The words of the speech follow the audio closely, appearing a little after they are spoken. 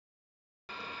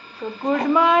तो good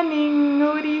morning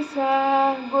Odisha,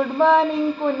 good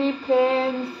morning कुनी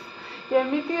friends,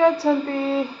 केमिति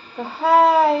अछंती? तो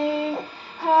हाय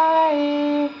हाय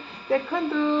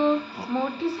देखंतु मु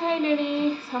उठी साइलेनी।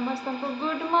 समस्त को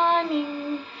good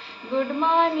morning good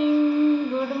morning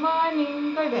good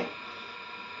morning कहदे,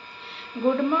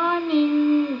 good morning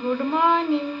good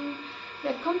morning.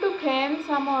 देखंतु फ्रेंड्स,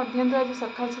 आम अध्ययन आज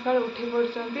सकाल सकाल उठी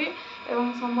पड़ते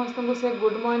एवं समस्त को से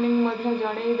गुड मॉर्निंग जन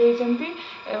देती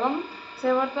एवं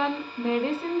से बर्तमान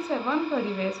मेडिसिन सेवन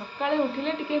करेंगे। सकाଳେ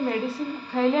उठिले टिके मेडिसिन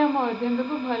खाइले आम अध्ययन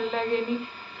को भल लगे।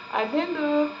 अध्ययन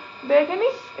देखनी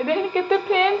देखनी केते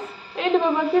फ्रेंड्स ए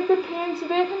बाबा केते फ्रेंड्स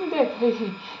देखनी देख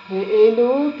ए लो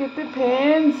केते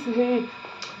फ्रेंड्स हे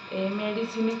ए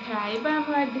मेडिसिन खाइबा आम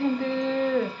अध्ययन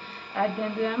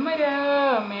अध्ययन आमर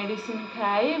मेडिसिन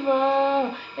खाइब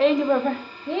ए बाबा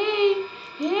हे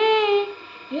हे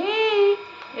हे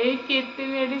केते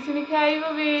मेडिसिन खाइब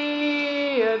बे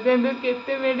अध्ययन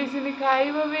केते मेडिसिन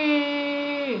खाइब बे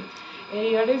ए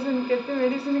अडेसन केते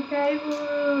मेडिसिन खाइब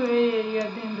ए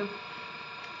अध्ययन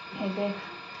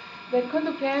देखो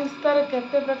फ्रेंड्स तार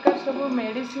केते प्रकार सब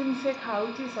मेडिसिन से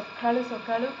खाऊची सकाळु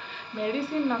सकाळु।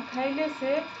 मेडिसिन न खाइले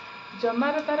से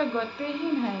जमार तार गति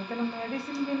ही ना, तेना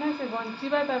मेडिसिन बिना से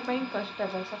बंचवा तार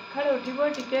कष्टकर। सकाଳେ उठिब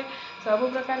टिके सब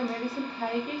प्रकार मेडिसिन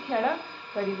खाइकी खेल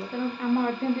कर। तेणु आम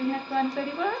अध्ययन दिन कौन कर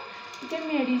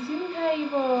मेडिसिन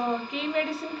खाइब। कि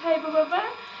मेडिसिन खाइब बाबा?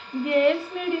 Gas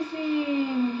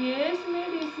medicine gas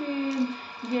medicine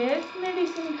gas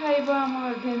medicine खाइब आम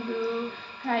अध्ययन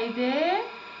खाइदे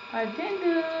अध्ययन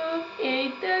यही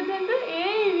तो अध्ययन ये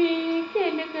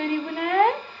खेल करू ना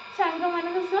सांग मान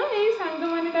सांग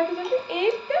मान डाक अध्ययन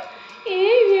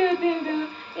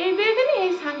ये देखनी ये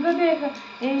सांग देख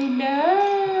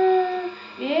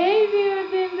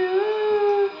अध्ययन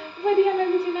बढ़िया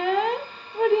लगुच ना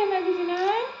बढ़िया लगुच ना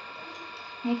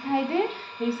ये खाइदे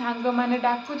ये सांग मैंने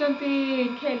डाकुचंती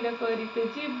खेल करते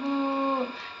जीवु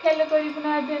खेल करू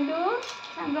ना अध्ययन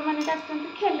सांग मैंने डाकुचंती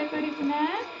खेल करू ना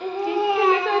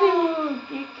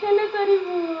कि खेल करू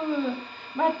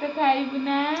भात खाइबु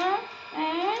ना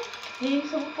ये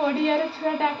सब पड़ियार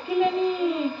छुआ डाकिलेनी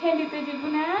खेलते जीवु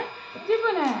ना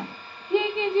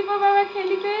किए जीव बाबा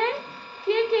खेलते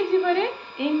किए जीव रे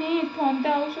एने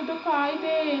ठंडा औषध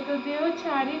खाइदे तो देह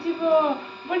छाड़ी जीव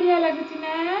बढ़िया लगुच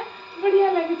ना बढ़िया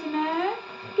लगुच ना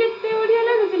केते बढ़िया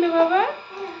लगुच बाबा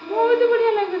बहुत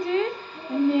बढ़िया लगुच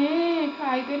ने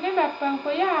खाइदेने बापा को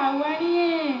आउ आनिए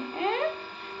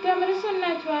तुम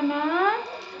सुना छुआ ना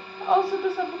औषध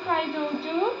सब खाई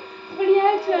दौचु बढ़िया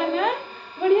छुआ ना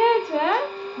बढ़िया छुआ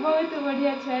बहुत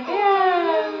बढ़िया छुआटे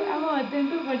आम अध्ययन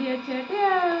तो बढ़िया छुआटे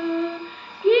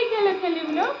कि खेल खेलु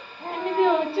लो एमती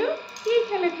होचु कि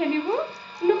खेल खेलु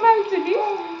लुमाल चुली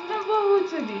ना बहु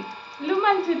चुली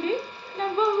लुमाल चुली ना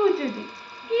बहु चुली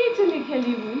कि चुली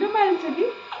खेलु लुमाल चुली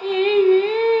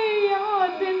आम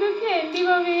अध्ययन तो खेल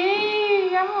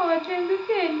आम अध्ययन तो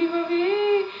खेल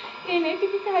एने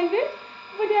टिके खाइबे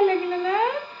बढ़िया लगिला ना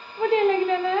बढ़िया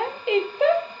लगिला ना एक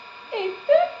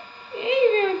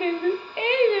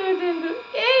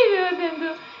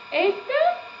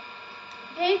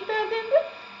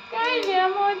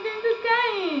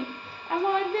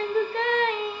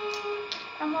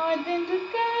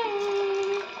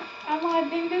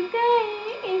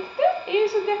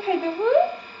खाइदेबू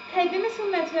खाइदेने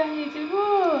सुना छुआ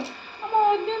आम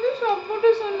अध्ययन सबुठ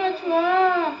सुना छुआ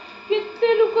केते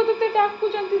लोक ते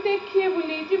डाकुचंती देखिए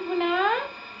बोली जीवु ना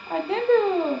अध्ययन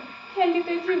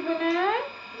खेलते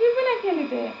जीवु ना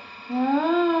खेलते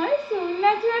हाँ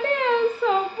सुना छुआटे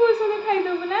सब औषध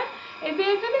खाइदेबू ना ए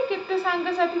देखनी केते सांग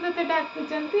साथी ते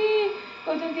डाकुचंती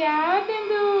कहते अध्ययन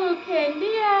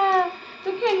खेलिया तो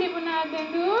खेलबू ना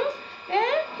अध्ययन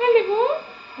खेलबू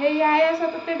हे आया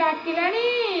सते डाकिलानी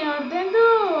अध्ययन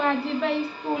आज बाई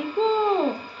स्कूल को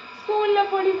स्कूल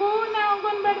पढ़ू ना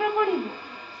अंगनवाड़ी पढ़ू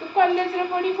तू कॉलेज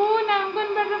पढ़ू ना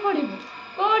अंगनवाड़ी पढ़ू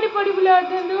कौटी पढ़ू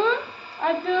अध्ययन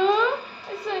अदु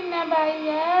सुना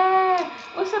बाइया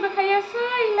औषध खाइया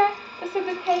सैला औषध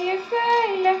खाइया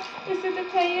सैला औषध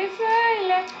खाइया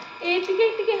सैला ए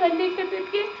टिके हल्ले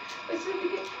करते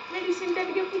मेडिसिन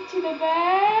टिके पुछि दबा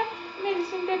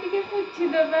मेडिसिन टिके पुछि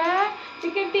दबा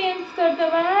टिके डांस कर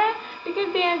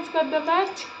दबा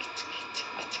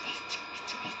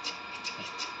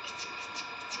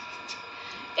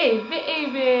एबे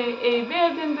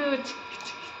अध्ययन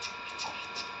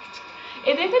ए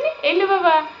देखनी ए लो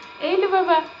बाबा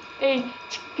ए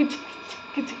किच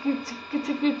किच किच किच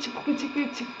किच किच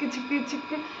किच किच किच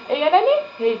ए अरानी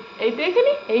ए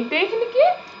देखनी कि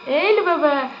ए लो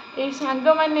बाबा ए सांग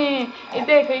माने ए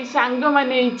देख ए सांग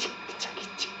माने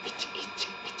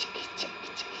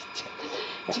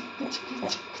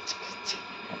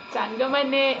सांग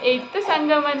माने एत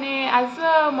सांग माने आस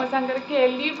मो सांगर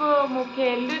खेलिबो मु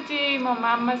खेलुची मो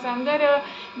मामा सांगर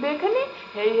देखनी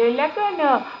हेला कौन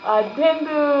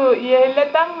अधेंदु ये हेला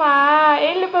तम्मा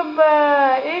एल बाबा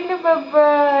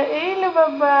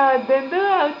अधेंदु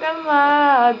आउ तम्मा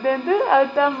अधेंदु आउ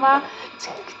तम्मा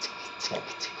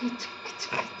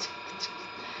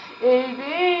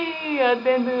एबे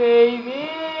अधेंदु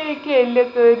एबे खेल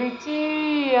करुची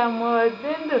आम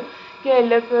अधेंदु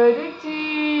खेल करुची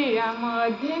आम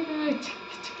अधेंदु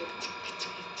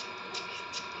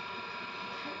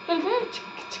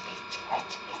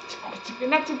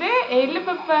नाच दे एल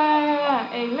बाबा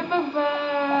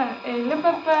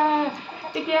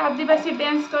टिके आदिवासी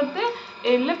डांस करते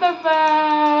एल बाबा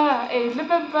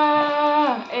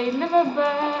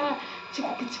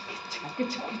चिक चिक चिक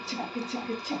चिक चिक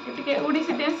चिक टिके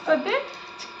ओडिसी डांस करते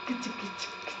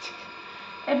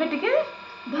एबे टिके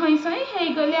धई सई हे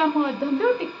गले आम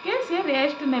अधंदु टिके से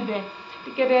रेस्ट नेबे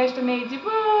टिके रेस्ट नहीं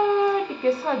जीवो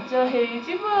टिके सज हे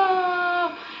जीवो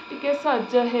टिके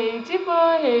सज हे जीवो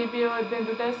हे भी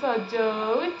अधंदुटा सज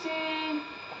होची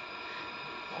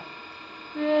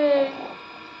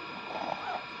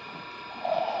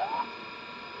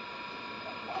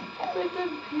बेटा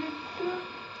भिडो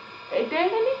एटे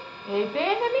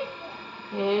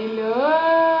हेलो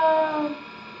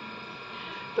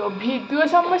तो भिडियो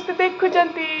समस्ते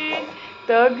देखुचंती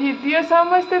तो भिडियो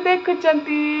समस्ते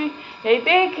देखुचंती हे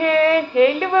देखे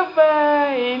हेलो बाबा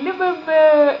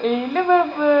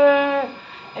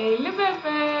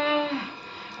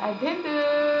अधेंदु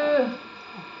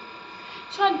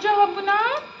सज हबु ना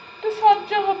तू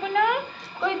सज हबु ना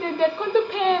कही दे देखो तू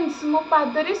फ्रेंड्स मो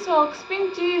पादरे सॉक्स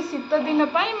पिंची शीत दिन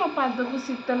पाई मो पाद को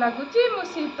शीत लगुची मो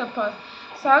शीत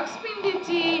सॉक्स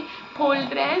पिंधिची फुल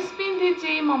ड्रेस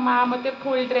पिंधिची मो माँ मते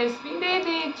फुल ड्रेस पिंधे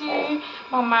देची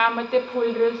मो माँ मते फुल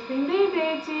ड्रेस पिंधे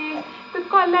देची तू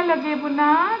कला लगेबु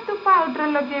ना तू पाउडर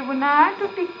लगेबु ना तू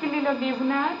टिकिली लगेबु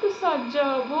ना तू सज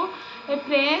हबु ए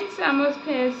फ्रेंड्स आम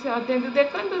फेस अधेंदु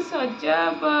देखो तू सज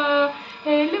हब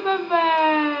हेलो बाबा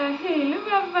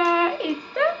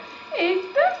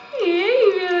एत ये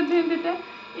अधेंदुटा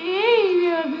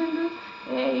ये अधेंदु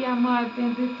ए आम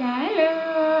अधेंदु कालो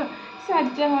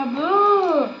सज हबु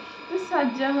तू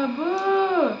सज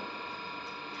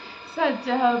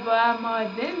हबु आम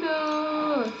अधेंदु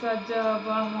सज हब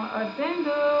आम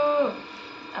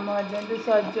अधेंदु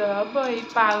सज हब ई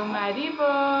पाउ मारिब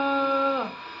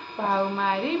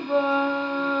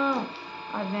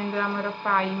अधेंदु आमर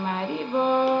पाई मारिब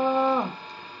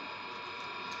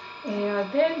ए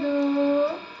अधेंदु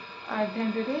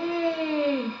रे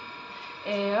ए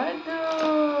अधु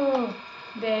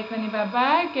देखनी बाबा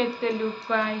केते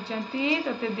लोक आइचंती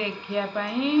तोते देखिया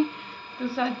पाई तू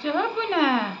सज हबु ना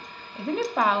एदिने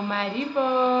पाउ मारिब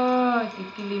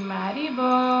टिकिली मारिब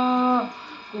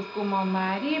कुकुम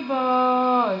मारिब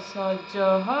सज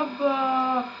हब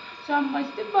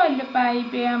समस्ते भल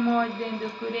पाइबे आम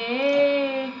अधेंदुकु रे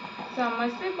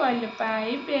समस्ते भल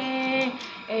पाइबे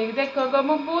देख गो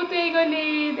मु भूत हो गली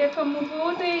देख मु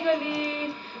भूत हो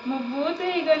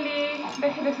गली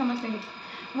देख दे समस्ते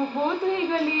मु भूत हो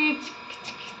गली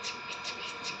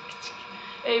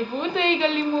ए भूत हो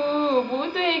गली मु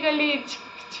भूत हो गली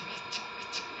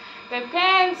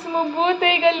फैंस मु भूत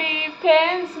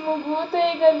हो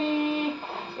गली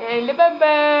एले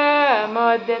बाबा मो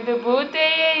अधेंदु भूत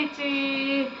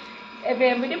एबे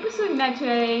मुझे सुना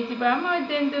छुआ मो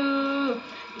अधेंदु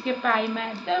टिके पाई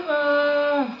मारदब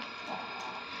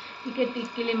टिके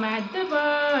टिकिली मारदब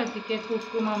टिके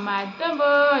कुकुम मारदब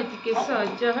टिके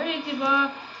सज हो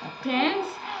फ्रेंड्स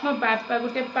मो बापा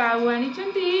गोटे पाउ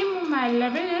आनिचंती मु मारला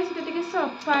बेले से टिके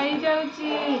सफा हो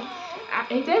जाउची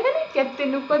एटा देखनी केते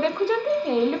लोक देखुचंती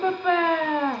हेले बाबा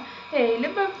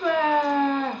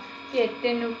केते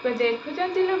लोक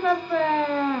देखुचंती लो बाबा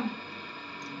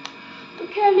तू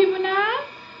खेलिबु ना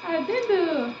अधेंदु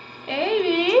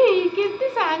ए केते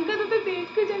सांग तो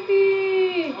देखुचंती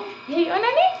हे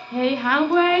अनानी हे हाउ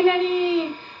बुआ आइलानी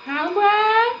हाउ बुआ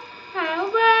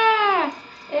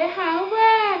ए हाउ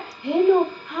बुआ हेलो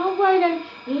हाउ बुआ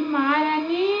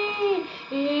आइलानी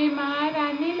ए माँ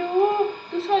रानी लो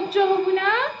तू सज हबु ना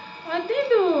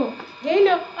अधेंदु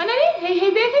हेलो अनानी हे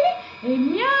देखनी हे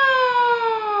म्याऊ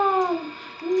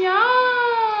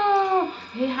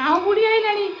हे हाउ बुढ़ी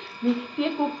आइलानी टे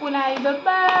कुकुला आई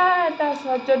डब्बा ता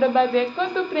सज डब्बा देखो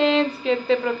तो फ्रेंड्स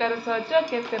केते प्रकार सज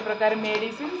केते प्रकार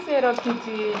मेडिसिन से रखी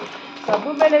सब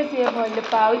बेले सी भल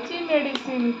पाउची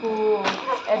मेडिसिन को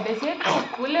एबे से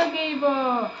कुकु लगेब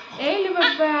एल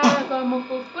बाबा मु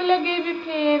कुकु लगेबी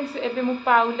फ्रेंड्स एबे मु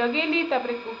पाउ लगेली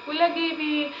तापरे कुकु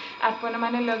लगेबी आपण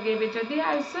माने लगेबे जदी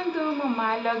आसंतु मो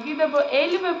माँ लगी देबो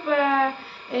एल बाबा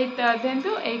এই ତ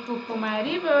ଅଧେନ୍ତୁ ଏଇ କୁକୁ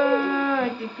ମାରିବ,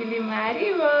 ଟିକିଲି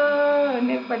ମାରିବ,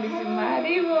 ନେପାଲିସ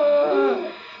ମାରିବ,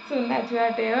 ସୁନା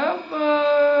ଛୁଆଟେ ହବ।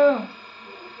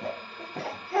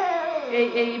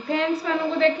 ଏଇ ଫ୍ୟାନ୍ସ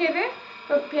ମାନଙ୍କୁ ଦେଖେଇଦେ। ତ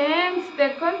ଫ୍ୟାନ୍ସ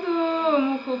ଦେଖନ୍ତୁ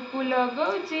ମୁଁ କୁକୁ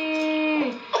ଲଗଉଛି।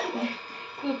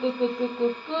 କୁକୁ କୁକୁ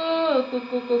କୁକୁ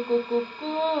କୁକୁ କୁକୁ କୁକୁ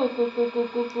କୁକୁ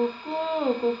କୁକୁ କୁକୁ କୁକୁ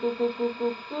କୁକୁ କୁକୁ କୁକୁ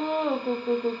କୁକୁ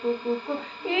କୁକୁ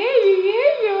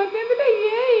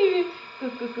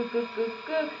କୁକୁ କୁକୁ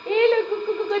କୁକୁ ଏଇଲୋ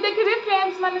କୁକୁ କୁକୁ ଦେଖିରେ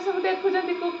ଫ୍ରେଣ୍ଡସ୍ ମାନେ ସବୁ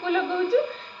ଦେଖୁଛନ୍ତି କୁକୁ ଲଗଉଛୁ।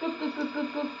 କୁକୁ କୁକୁ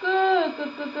କୁକୁ କୁକୁ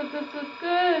କୁକୁ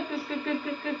କୁକୁ କୁକୁ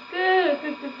କୁକୁ କୁକୁ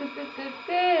କୁକୁ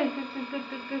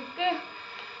କୁକୁ କୁକୁ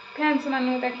ଫ୍ୟାନ୍ସ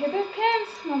ମାନଙ୍କୁ ଦେଖେଇଦେ।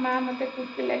 ଫ୍ୟାନ୍ସ ମୋ ମା ମତେ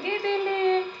କୁକୁ ଲଗେଇଦେଲେ।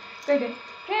 କହିଦେ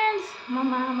ଫ୍ରେଣ୍ଡସ୍ ମୋ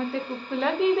ମା ମତେ କୁକୁ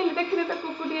ଲଗେଇଦେଲେ। ଦେଖିଦେ ତ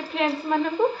କୁକୁ ଟିକେ ଫ୍ରେଣ୍ଡସ୍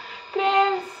ମାନଙ୍କୁ।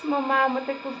 ଫ୍ରେଣ୍ଡସ୍ ମୋ ମା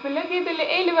ମତେ କୁକୁ ଲଗେଇଦେଲେ।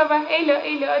 ଏଇଲୋ ବାବା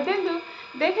ଏଇଲୋ ଅଧେନ୍ତୁ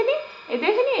देखनी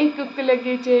ए कुकु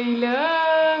लगे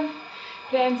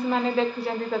फ्रेंड्स माने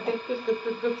देखुचंदी तते कुकु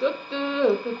कुकु कुकु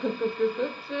कुकु कुकु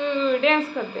कुकु डांस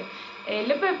करते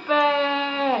एले पापा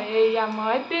ए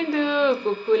आमर तेंदु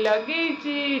कुकु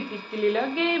लगेची टिकली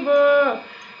लगेबो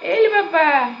एले पापा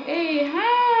ए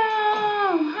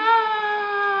हाँ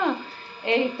हाँ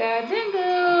ए ता देंदु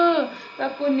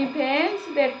कुनी फ्रेंड्स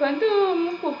देखंतु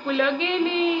मु कुकु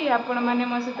लगेली आपण माने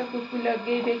मो सहित कुकु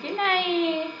लगेबे कि नाही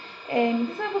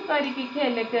एमती सब करिकी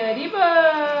खेल करिब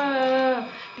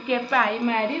टिके पाई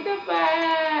मारी दबा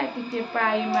टिके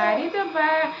पाई मारी दबा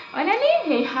अनानी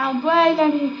हे हांबो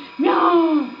आइलानी म्याऊ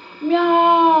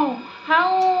म्याऊ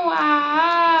हाऊ आ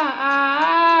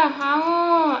हाऊ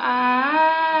आ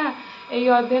ए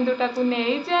अधेंदुटा को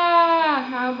नहीं जा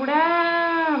हाँ बुढ़ा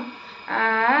आ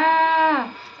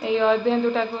ए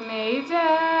अधेंदुटा को नहीं जा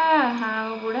हाँ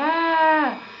बुढ़ा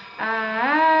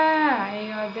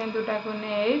अधेंदुटा को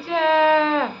नहीं जा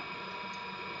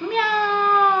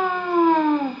म्याऊ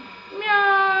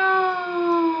म्याऊ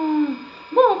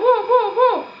भो भो भो भो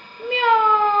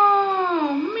म्याऊ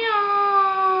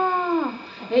म्याऊ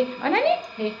ए अनानी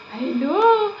ए हेलो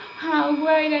हाँ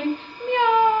बुआइलानी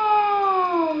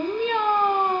म्याऊ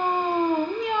म्याऊ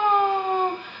म्याऊ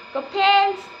को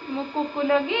फ्रेंड्स मु कुकु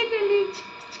लगे देली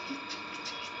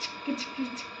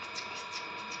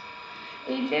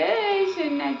इले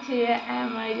सुना छुआ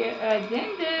आमर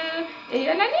अधेंदु ए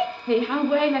अनानी हे हाँ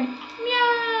बुआइलानी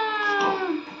म्याऊ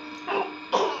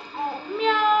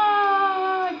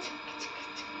म्याऊ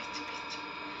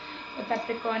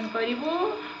ताते कौन करिबु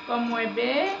कमु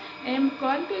एबे एम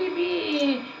कौन करिबी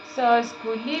सॉस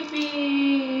खोलिबी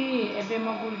एबे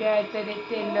मो गुड़ा एतरे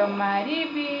तेल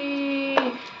मारिबी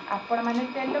आपण माने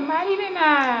तेल मारिबे ना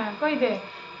कहि दे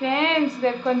फ्रेंड्स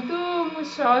देखंतु मु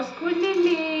सॉस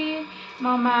खोलिली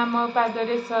मो माँ मो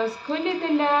पादरे सॉस खोली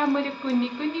देला मोर कुनी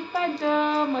कुनी पाद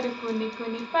मोर कुनी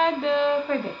कुनी पाद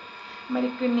कहि दे मोर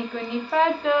कुनी कुनी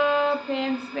पाद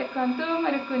फ्रेंड्स देखंतु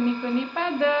मोर कुनी कुनी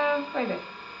पाद कहि दे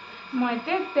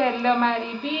मते तेल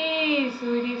मारिबी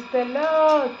सुरिस तेल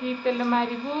कि तेल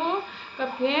मारिबू तो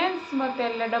फ्रेंड्स मो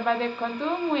तेल डब्बा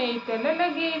देखंतु मु एई तेल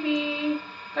लगेबी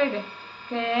कहि दे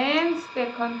फ्रेंड्स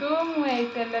देखंतु मु एई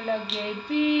तेल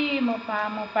लगेबी मो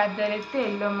पादरे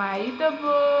तेल मारी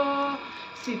दबो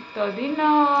शीत दिन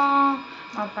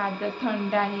मो पाद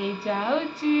ठंडा हो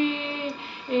जाउची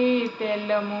ए तेल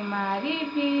मु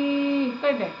मारिबी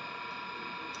कहि दे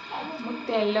मु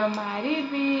तेल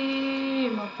मारिबी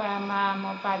मो माँ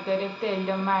मो पादरे तेल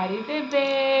मारी देबे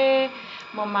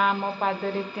मो माँ मो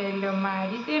पादरे तेल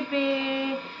मारी देबे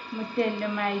मु तेल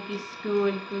मारिकी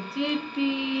स्कूल को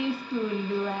जीबी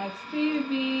स्कूल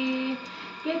आसीबी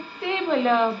केते भल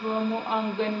हम मु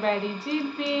अंगनवाड़ी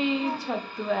जीबी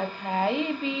छतुआ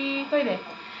खाइबी कहि दे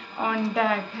अंडा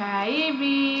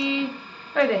खाइबी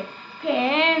कहि दे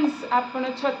फ्रेंड्स आपण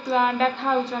छतुआ अंडा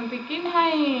खाउचंती कि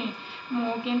नाही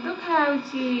मु किंतु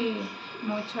खाउची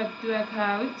मु छतुआ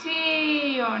खाउची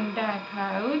अंडा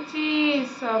खाउची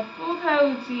सबु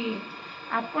खाउची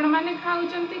आपण माने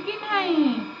खाउचंती कि नाही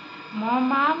मो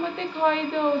माँ मते खई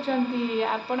दउचंती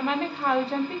आपण माने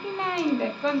खाउचंती कि नाही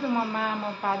देखंतु मो माँ मो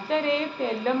पादरे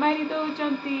तेल मारी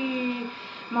दउचंती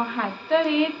मो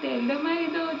हातरे तेल मारी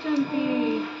दउचंती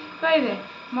कहि दे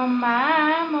मो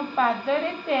माँ मो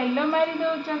पादरे तेल मारी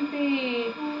दउचंती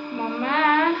मो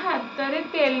माँ हातरे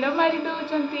तेल मारी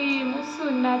दउचंती मु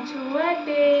सुना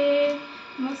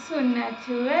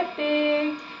छुआटे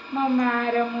मो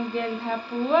मार मु गेल्हा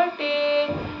पुअटे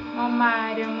मो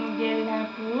मार मु गेल्हा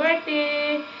पुअटे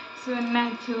सुना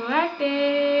छुआटे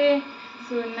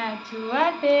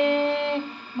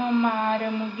मो मार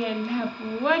मु गेल्हा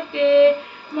पुअटे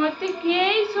मते किए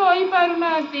सोई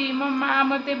पारुनाती मो माँ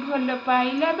मते भल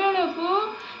पाइला बेलकु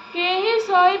केही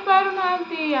सही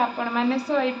पारुनाहांती आपण माने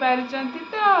सही पारुचंती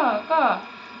तो क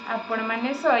आपण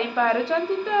माने सही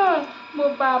पारुचंती तो मो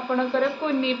पा आपणकर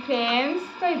कुनी फ्रेंड्स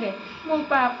कहि दे मो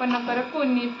पा आपणकर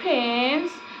कुनी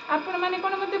फ्रेंड्स आपण माने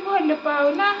कोन मते भल पाउ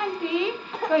नाहांती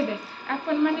कहि दे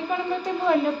आपण माने कोन मते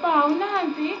भल पाउ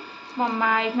नाहांती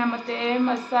मम्मा इतना मते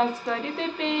मसाज करी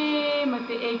देबे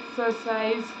मते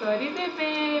एक्सरसाइज करी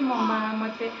देबे मम्मा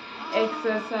मते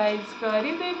एक्सरसाइज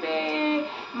करी देबे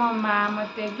मम्मा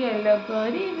मते गेल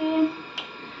करिबे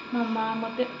मम्मा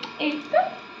मते एत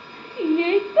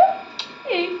एत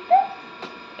एत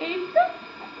एत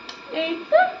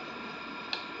एत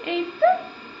एत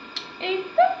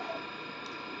एत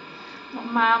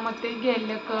मम्मा मते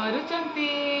गेल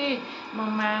करूचंती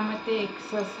मम्मा मते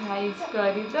एक्सरसाइज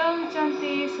करी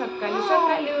दउचंती सकालु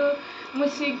सकालु मु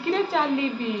शीघ्र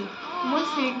चलीबी मु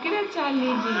शीघ्र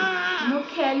चलीबी मु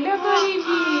खेल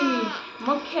करीबी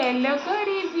मु खेल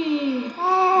करीबी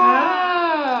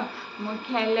मु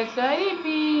खेल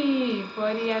करीबी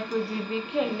परिया को जीबी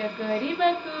खेल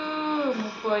करिबाकू मु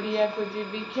परिया को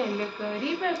जीबी खेल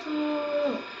करिबाकू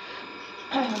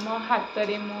मो हाथ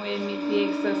रे मु एमिति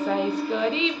एक्सरसाइज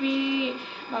करीबी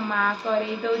मो माँ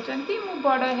करई दउचंती मु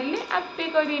बड़ हेले आपे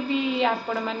करीबी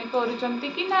आपण माने करूचंती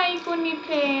कि नाई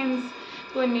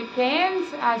कुनी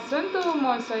फ्रेंड्स आसंतु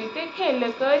मो सहित खेल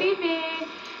करिबे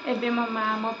एबे मो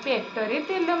माँ मो पेटरे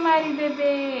तेल मारी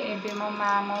देबे एबे मो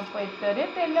माँ मो पेटरे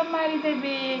तेल मारी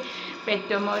देबे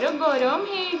पेट मोर गरम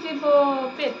हे जिवो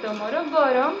पेट मोर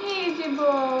गरम हे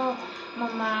जिवो मो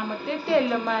माँ मते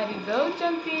तेल मारी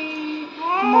दउचंती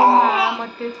मो माँ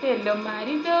मते तेल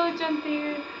मारी दउचंती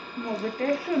मो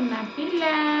गोटे सुना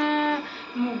पिला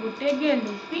मो गोटे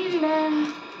गेलु पिला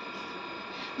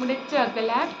मुझे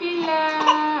चगला पिला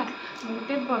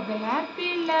मुझे बगला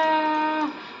पिला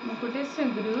मुझे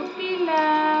सिंगरू पिला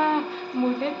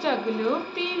मुझे चगलू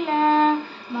पिला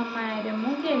ममारे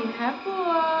मु गेला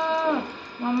पुओ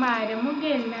ममारे मु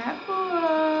गेला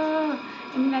पुओ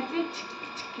इमनाचे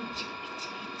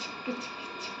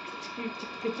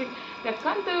देखु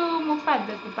मो पाद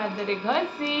को पादरे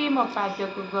घसी मो पाद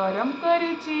को गरम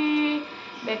करुची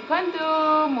देखु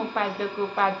मो पाद को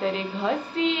पादरे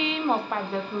घसी मो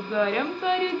पाद को गरम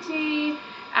करुची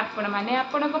आपण माने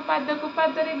आपण को पाद को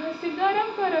पादरे घसी गरम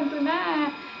करंतु ना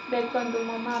देखु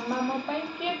मो मामा मो पाई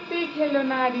केते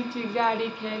खेलना आरिची गाड़ी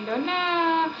खेलना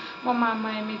मो मामा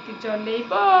एमिति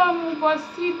चलेइबो मु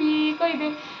बसिबी कहि दे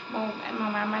मो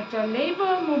मामा चलेइबो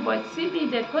मु बसिबी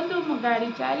देखु मो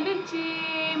गाड़ी चलुची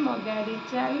मो गाड़ी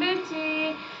चलुची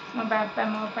मो बापा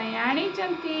मो पाई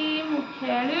आनिचंती मु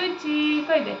खेलुची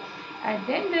कहि दे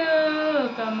अदेंदु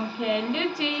तो मु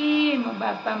खेलुची मो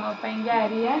बापा मो पाई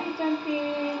गाड़ी आनिचंती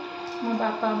मो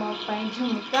बापा मो पाई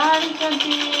झुमका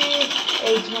आनिचंती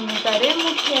ए झुमकारे मु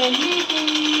खेलिबी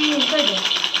कहि दे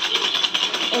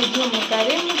ए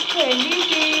झुमकारे मु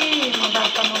खेलिबी मो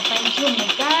बापा मो पाई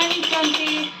झुमका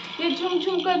आनिचंती ये झुम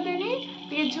झुम कर देनी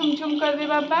ये झुम झुम कर दे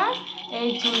बाबा ए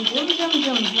झुम झुम झुम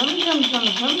झुम झुम झुम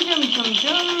झुम झुम झुम झुम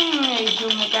झुम ए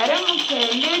झुमकारे मु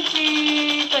खेलुची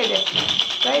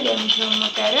कहि दे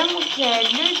झुमकारे मु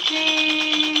खेलुची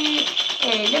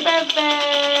एले बाबा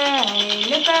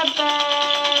एले बाबा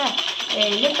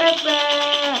एले बाबा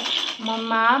मो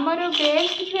माँ मोर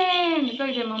बेस्ट फ्रेंड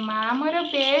कहि दे मो माँ मोर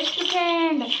बेस्ट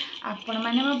फ्रेंड आपण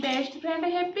माने मो बेस्ट फ्रेंड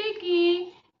हेबे कि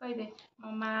कहि दे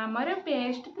मो माँ मोर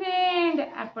बेस्ट फ्रेंड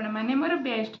आपण माने मोर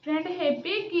बेस्ट फ्रेंड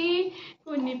हेबे कि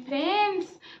कुनी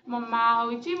फ्रेंड्स मो माँ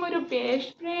होची मोर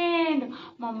बेस्ट फ्रेंड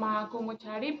मो माँ को मु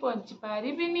छाड़ी बंची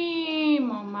पारिबिनी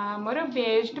मो माँ मोर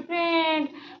बेस्ट फ्रेंड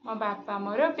मो बापा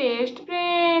मोर बेस्ट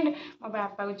फ्रेंड मो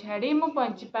बापा को छाड़ी मु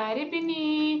बंची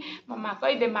पारिबिनी मो माँ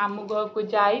कहि दे मामू घर को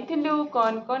जाइथिलु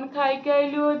कौन कौन खाई के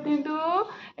आइलु तिंदु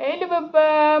एले बाबा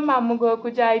मामू घर को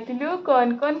जाइथिलु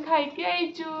कौन खाई के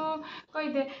आइचु कहि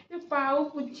दे पाउ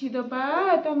पुछि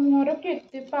दबा तो मोर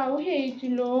केते पाउ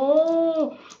हेइचिलो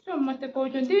समते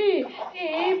कहउचंती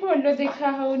ए भलो देखा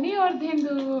होनी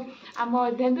अर्धेंदु आम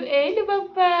अर्धेंदु एले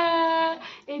बाबा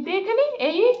ए देखनी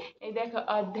ए देख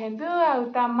अर्धेंदु आउ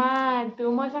ता माँ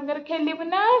तू मो संगर खेलिबु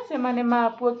ना से माने माँ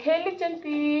पुओ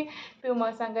खेलिचंती तू मो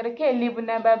संगर खेलिबु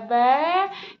ना बाबा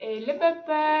एले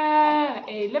बाबा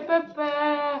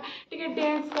टिके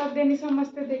डांस कर देनी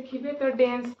समस्ते देखिबे तो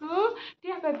डांस को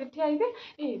ठिया कर दे ठिया दे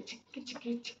ए चिकी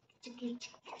चिकी चिकी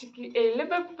चिकी एले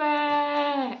बाबा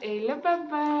एले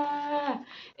बाबा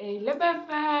एले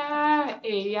बाबा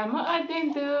ए आम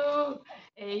अर्धेंदु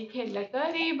ଏଇ ଖେଳ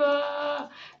କରିବ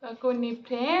କୁନି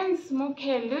ଫ୍ରେଣ୍ଡସ୍ ମୁଁ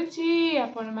ଖେଳୁଛି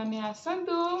ଆପଣମାନେ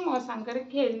ଆସନ୍ତୁ ମୋ ସାଙ୍ଗରେ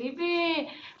ଖେଳିବେ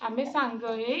ଆମେ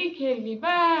ସାଙ୍ଗ ହେଇ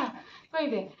ଖେଳିବା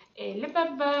କହିଦେ ଏଲେ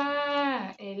ବାବା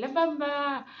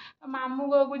ମାମୁଁ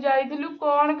ଘରକୁ ଯାଇଥିଲୁ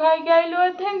କଣ ଖାଇକି ଆଇଲୁ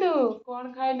ଅଥେନ୍ଦୁ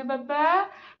କଣ ଖାଇଲୁ ବାବା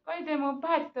କହିଦେ ମୁଁ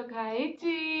ଭାତ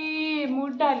ଖାଇଛି ମୁଁ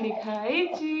ଡାଲି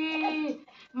ଖାଇଛି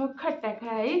ମୁଁ ଖଟା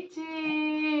ଖାଇଛି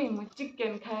ମୁଁ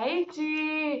ଚିକେନ ଖାଇଛି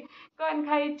କଣ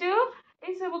ଖାଇଛୁ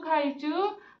ଏଇ ସବୁ ଖାଇଛୁ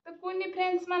ତ କୁନି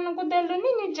ଫ୍ରେଣ୍ଡସ୍ ମାନଙ୍କୁ ଦେଲୁନି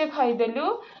ନିଜେ ଖାଇଦେଲୁ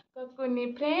ତ କୁନି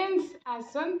ଫ୍ରେଣ୍ଡସ୍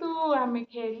ଆସନ୍ତୁ ଆମେ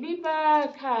ଖେଳିବା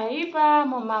ଖାଇବା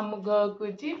ମୋ ମାମୁଁ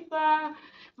ଘରକୁ ଯିବା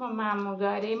ମୋ ମାମୁଁ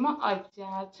ଘରେ ମୋ ଅଜା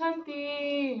ଅଛନ୍ତି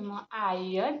ମୋ ଆଈ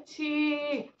ଅଛି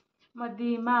ମୋ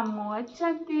ଦି ମାମୁଁ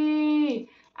ଅଛନ୍ତି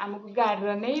ଆମକୁ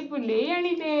ଗାଡ଼ିରେ ନେଇ ବୁଲେଇ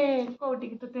ଆଣିବେ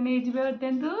କୋଉଠିକି ତତେ ନେଇଯିବେ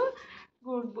ଅଦେନ୍ଦୁ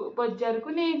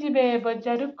ବଜାରକୁ ନେଇଯିବେ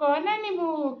ବଜାରରୁ କଣ ଆଣିବୁ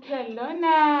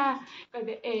ଖେଳନା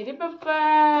କହିବେ ଏଇରେ ବାବା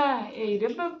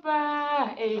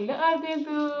ଏଇଲେ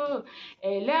ଅଦେନ୍ଦୁ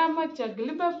ଏଇଲେ ଆମ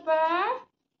ଚଗଲି ବାବା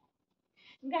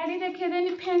ଗାଡ଼ି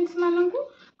ଦେଖେଇଦେନି ଫ୍ରେଣ୍ଡସ୍ ମାନଙ୍କୁ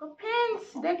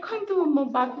ଫ୍ରେଣ୍ଡସ୍ ଦେଖନ୍ତୁ ମୋ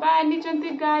ବାପା ଆଣିଛନ୍ତି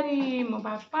ଗାଡ଼ି ମୋ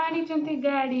ବାପା ଆଣିଛନ୍ତି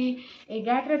ଗାଡ଼ି ଏଇ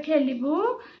ଗାଡ଼ିରେ ଖେଳିବୁ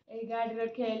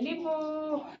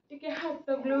ଟିକେ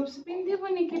ହାତ ଗ୍ଲୋଭ୍ସ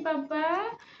ପିନ୍ଧିବୁନି କି ବାବା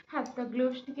ହାତ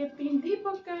ଗ୍ଲୋଭ୍ସ ଟିକେ ପିନ୍ଧି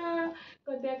ପକା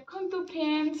ତ ଦେଖନ୍ତୁ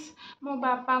ଫ୍ରେଣ୍ଡସ୍ ମୋ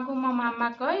ବାପାଙ୍କୁ ମୋ ମାମା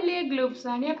କହିଲେ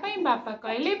ଗ୍ଲୋଭ୍ସ ଆଣିବା ପାଇଁ ବାପା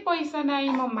କହିଲେ ପଇସା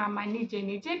ନାହିଁ ମୋ ମାମା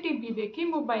ନିଜେ ଟିଭି ଦେଖି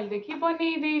ମୋବାଇଲ ଦେଖି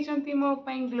ବନେଇ ଦେଇଛନ୍ତି ମୋ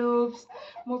ପାଇଁ ଗ୍ଲୋଭ୍ସ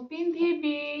ମୁଁ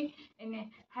ପିନ୍ଧିବି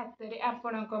ହାତରେ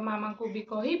ଆପଣଙ୍କ ମାମାଙ୍କୁ ବି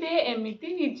କହିବେ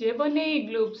ଏମିତି ନିଜେ ବନେଇ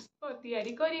ଗ୍ଲୋଭ୍ସ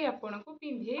ତିଆରି କରି ଆପଣଙ୍କୁ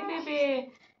ପିନ୍ଧେଇ ଦେବେ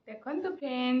ଦେଖନ୍ତୁ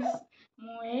ଫ୍ରେଣ୍ଡସ୍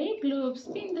ମୁଁ ଏଇ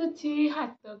ଗ୍ଲୋଭ୍ସ ପିନ୍ଧୁଛି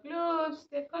ହାତ ଗ୍ଲୋଭ୍ସ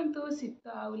ଦେଖନ୍ତୁ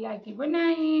ଶୀତ ଆଉ ଲାଗିବ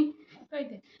ନାହିଁ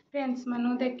କହିଦେ ଫ୍ରେଣ୍ଡସ୍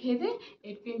ମାନଙ୍କୁ ଦେଖେଇଦେ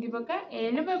ଏ ପିନ୍ଧି ପକା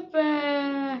ଏଇଲେ ବାବା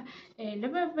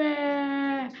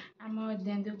ଆମ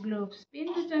ଅଜାନ୍ତୁ ଗ୍ଲୋଭ୍ସ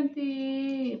ପିନ୍ଧୁଛନ୍ତି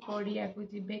ପଡ଼ିଆକୁ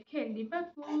ଯିବେ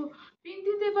ଖେଳିବାକୁ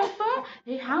ପିନ୍ଧିଦେ ବାପା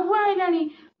ଏ ହାୱା ଆଇଲାଣି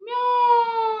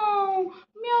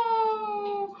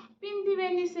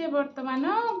ପିନ୍ଧିବେନି ସେ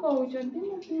ବର୍ତ୍ତମାନ କହୁଛନ୍ତି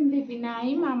ମୁଁ ପିନ୍ଧିବି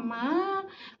ନାହିଁ ମାମା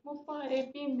ମୁଁ ପରେ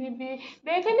ପିନ୍ଧିବି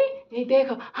ଦେଖନି ଏଇ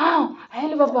ଦେଖ ହଁ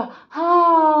ହେଲେ ବାବା ହଁ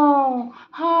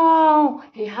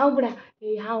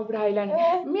ଏଇ ହାଉବୁଡ଼ା ଆଇଲାଣି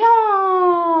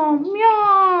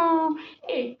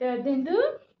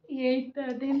ଏଇଟା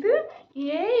ଦେନ୍ତୁ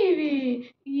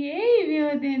ଏଇବି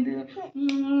ଅଦେନ୍ତୁ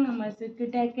ମୋ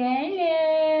ସୁକୁଟା ଖାଇଲ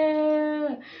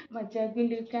ମୋ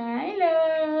ଚଗୁଲୁ ଖାଇଲ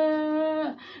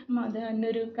ମୋ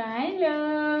ଧନୁରୁ ଖାଇଲ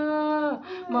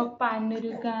ମୋ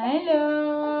ପାନୁରୁ ଖାଇଲ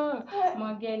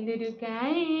ମୋ ଗେଲୁରୁ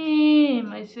ଖାଇ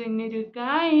ମୋ ସୁନୁରୁ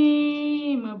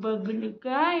ଖାଇ ମୋ ବଗୁଲୁ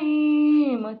ଖାଇ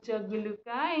ମୋ ଚଗୁଲୁ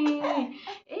ଖାଇ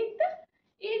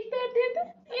ଏଇଟା ଦେନ୍ତୁ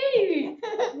ଏଇବି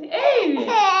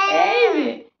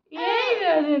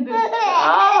ଅଦେନ୍ତୁ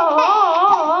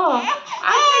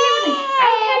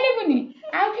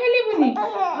ଆଉ ଖେଳିବୁନି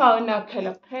ହଉ ନ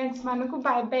ଖେଳ ଫ୍ରେଣ୍ଡସ୍ ମାନଙ୍କୁ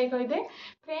ବାଏ ବାଏ କହିଦେ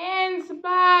ଫ୍ରେଣ୍ଡସ୍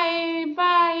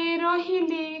ବାଏ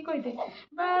ରହିଲି କହିଦେ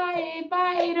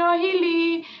ବାଏ ରହିଲି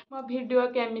ମୋ ଭିଡ଼ିଓ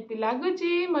କେମିତି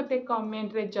ଲାଗୁଛି ମୋତେ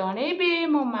କମେଣ୍ଟରେ ଜଣେଇବେ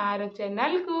ମୋ ମାର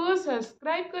ଚ୍ୟାନେଲକୁ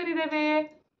ସବସ୍କ୍ରାଇବ୍ କରିଦେବେ।